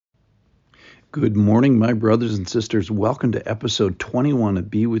Good morning, my brothers and sisters. Welcome to episode 21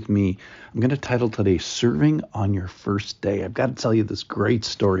 of Be With Me. I'm going to title today, Serving on Your First Day. I've got to tell you this great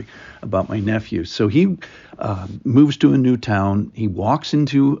story about my nephew. So he moves to a new town. He walks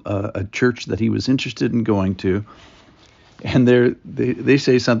into a church that he was interested in going to. And they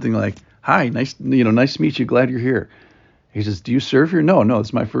say something like, "Hi, nice to meet you. Glad you're here." He says, "Do you serve here?" No,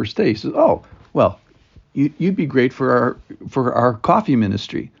 it's my first day. He says, "Oh, well, you'd be great for our coffee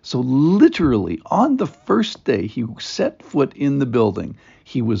ministry." So literally on the first day he set foot in the building,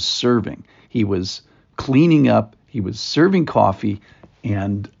 he was serving. He was cleaning up. He was serving coffee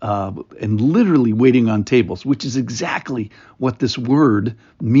and literally waiting on tables, which is exactly what this word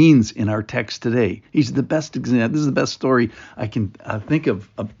means in our text today. He's the best example. This is the best story I can think of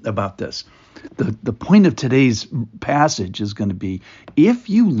about this. The point of today's passage is going to be, if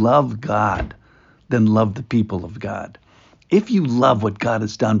you love God, then love the people of God. If you love what God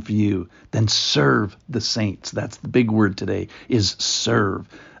has done for you, then serve the saints. That's the big word today, is serve.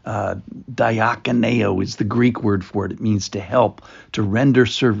 Diakoneo is the Greek word for it. It means to help, to render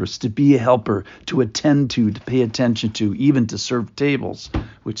service, to be a helper, to attend to pay attention to, even to serve tables,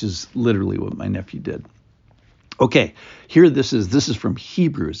 which is literally what my nephew did. Okay, here this is from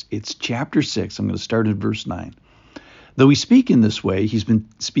Hebrews. It's chapter 6. I'm going to start at verse 9. Though we speak in this way, he's been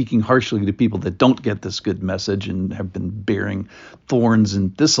speaking harshly to people that don't get this good message and have been bearing thorns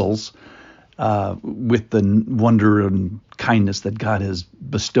and thistles with the wonder and kindness that God has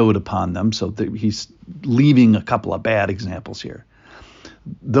bestowed upon them. So he's leaving a couple of bad examples here.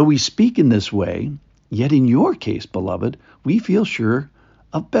 Though we speak in this way, yet in your case, beloved, we feel sure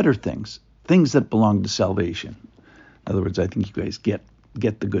of better things that belong to salvation. In other words, I think you guys get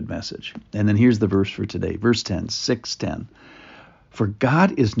the good message. And then here's the verse for today, verse 10, 6:10. For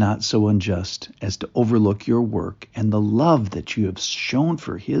God is not so unjust as to overlook your work and the love that you have shown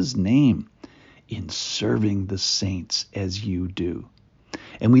for his name in serving the saints as you do.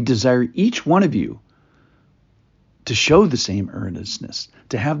 And we desire each one of you to show the same earnestness,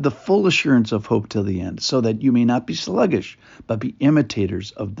 to have the full assurance of hope till the end, so that you may not be sluggish, but be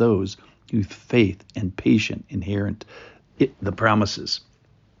imitators of those whose faith and patience inherit the promises.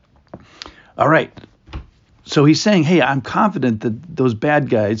 All right. So he's saying, hey, I'm confident that those bad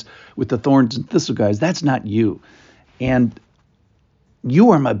guys with the thorns and thistle guys, that's not you. And you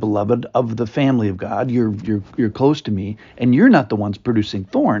are my beloved of the family of God. You're close to me, and you're not the ones producing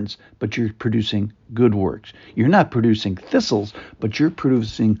thorns, but you're producing good works. You're not producing thistles, but you're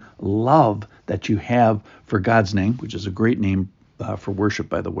producing love that you have for God's name, which is a great name for worship,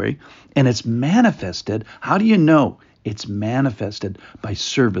 by the way. And it's manifested. How do you know? It's manifested by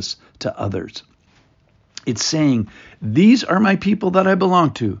service to others. It's saying, these are my people that I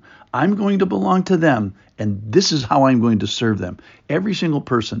belong to. I'm going to belong to them, and this is how I'm going to serve them. Every single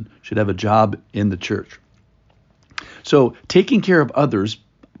person should have a job in the church. So taking care of others,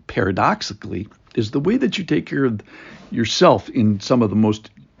 paradoxically, is the way that you take care of yourself in some of the most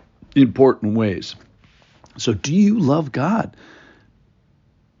important ways. So do you love God?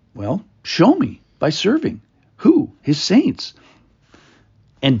 Well, show me by serving. Who? His saints.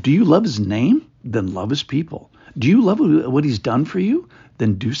 And do you love his name? Then love his people. Do you love what he's done for you?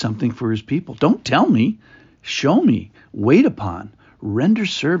 Then do something for his people. Don't tell me. Show me. Wait upon. Render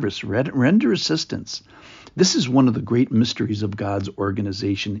service. Render assistance. This is one of the great mysteries of God's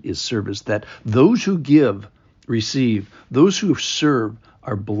organization, is service, that those who give, receive. Those who serve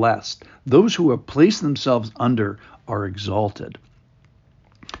are blessed. Those who have placed themselves under are exalted.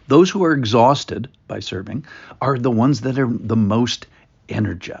 Those who are exhausted by serving are the ones that are the most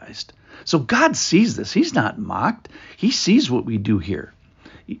energized. So God sees this. He's not mocked. He sees what we do here.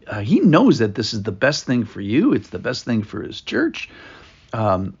 He knows that this is the best thing for you. It's the best thing for his church.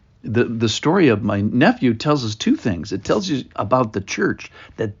 The story of my nephew tells us two things. It tells you about the church,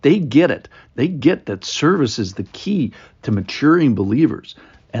 that they get it. They get that service is the key to maturing believers.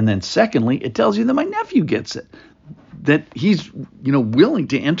 And then secondly, it tells you that my nephew gets it, that he's willing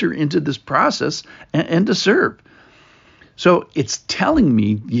to enter into this process and to serve. So it's telling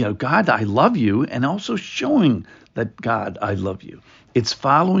me, God, I love you, and also showing that, God, I love you. It's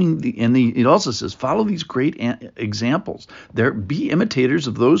following it also says, follow these great examples. Be imitators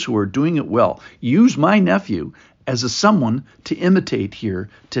of those who are doing it well. Use my nephew as someone to imitate here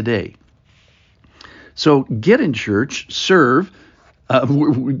today. So get in church, serve.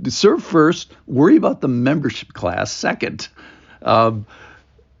 Serve first, worry about the membership class second. So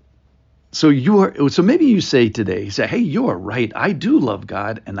maybe you say today, hey, you are right. I do love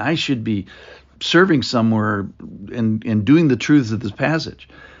God, and I should be serving somewhere and doing the truths of this passage.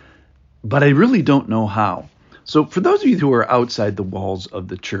 But I really don't know how. So for those of you who are outside the walls of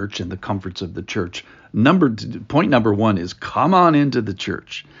the church and the comforts of the church, point number one is come on into the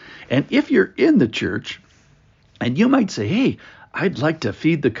church. And if you're in the church, and you might say, hey, I'd like to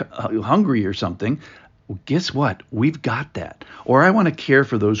feed the hungry or something. Well, guess what? We've got that. Or I want to care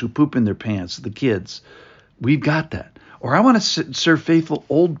for those who poop in their pants, the kids. We've got that. Or I want to serve faithful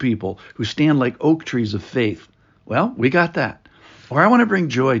old people who stand like oak trees of faith. Well, we got that. Or I want to bring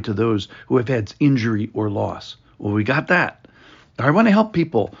joy to those who have had injury or loss. Well, we got that. Or I want to help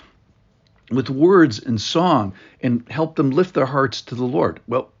people with words and song and help them lift their hearts to the Lord.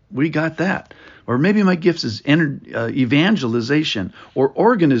 Well, we got that. Or maybe my gifts is evangelization or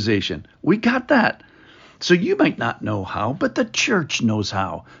organization. We got that. So you might not know how, but the church knows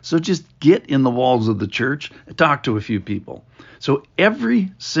how. So just get in the walls of the church and talk to a few people. So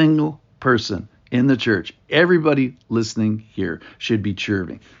every single person in the church, everybody listening here should be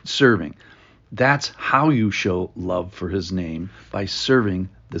serving. That's how you show love for his name, by serving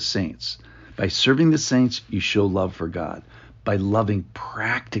the saints. By serving the saints, you show love for God, by loving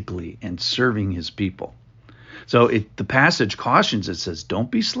practically and serving his people. So the passage cautions, it says, don't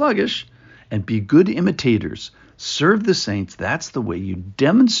be sluggish and be good imitators. Serve the saints. That's the way you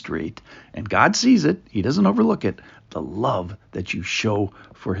demonstrate, and God sees it, he doesn't overlook it, the love that you show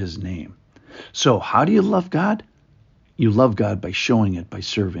for his name. So how do you love God? You love God by showing it, by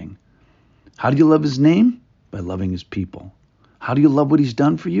serving. How do you love his name? By loving his people. How do you love what he's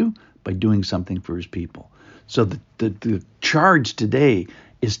done for you? By doing something for his people. So the charge today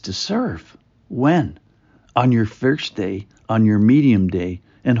is to serve. When? On your first day, on your medium day,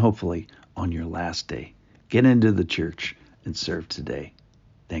 and hopefully on your last day. Get into the church and serve today.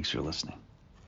 Thanks for listening.